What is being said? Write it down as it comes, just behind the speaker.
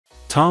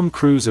Tom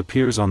Cruise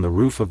appears on the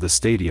roof of the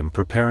stadium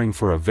preparing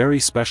for a very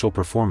special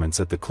performance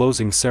at the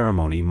closing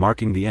ceremony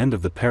marking the end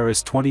of the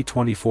Paris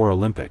 2024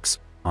 Olympics.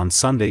 On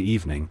Sunday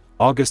evening,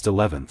 August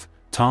 11th,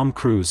 Tom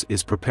Cruise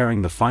is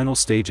preparing the final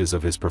stages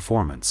of his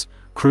performance.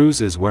 Cruise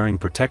is wearing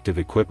protective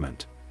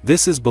equipment.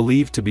 This is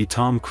believed to be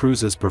Tom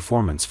Cruise's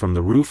performance from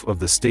the roof of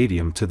the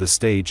stadium to the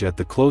stage at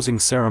the closing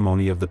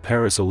ceremony of the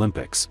Paris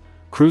Olympics.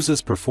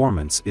 Cruise's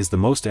performance is the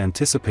most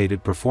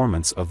anticipated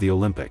performance of the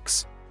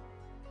Olympics.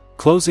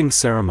 Closing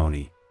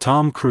ceremony.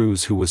 Tom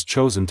Cruise, who was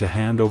chosen to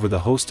hand over the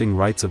hosting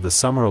rights of the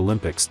Summer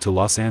Olympics to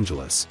Los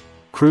Angeles.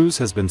 Cruise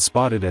has been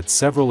spotted at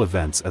several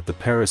events at the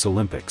Paris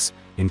Olympics,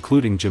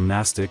 including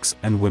gymnastics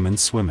and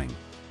women's swimming.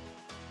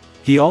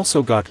 He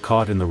also got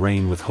caught in the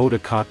rain with Hoda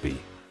Kotb,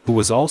 who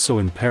was also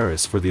in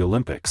Paris for the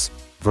Olympics.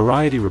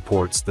 Variety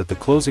reports that the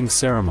closing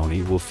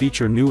ceremony will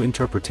feature new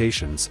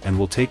interpretations and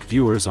will take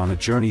viewers on a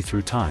journey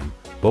through time,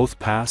 both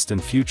past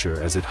and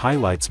future, as it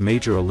highlights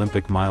major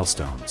Olympic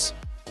milestones.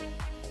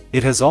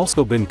 It has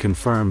also been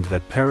confirmed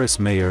that Paris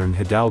Mayor Anne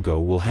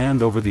Hidalgo will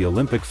hand over the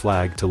Olympic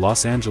flag to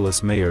Los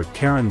Angeles Mayor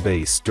Karen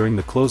Bass during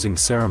the closing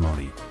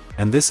ceremony,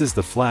 and this is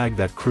the flag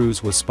that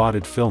Cruise was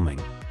spotted filming.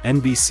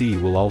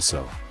 NBC will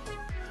also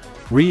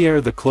re-air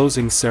the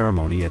closing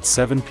ceremony at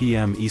 7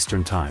 p.m.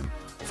 Eastern Time,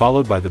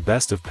 followed by the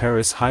Best of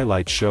Paris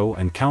highlight show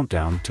and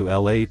countdown to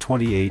LA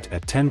 28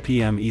 at 10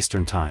 p.m.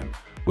 Eastern Time,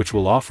 which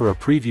will offer a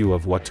preview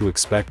of what to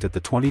expect at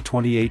the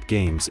 2028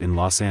 Games in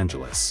Los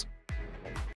Angeles.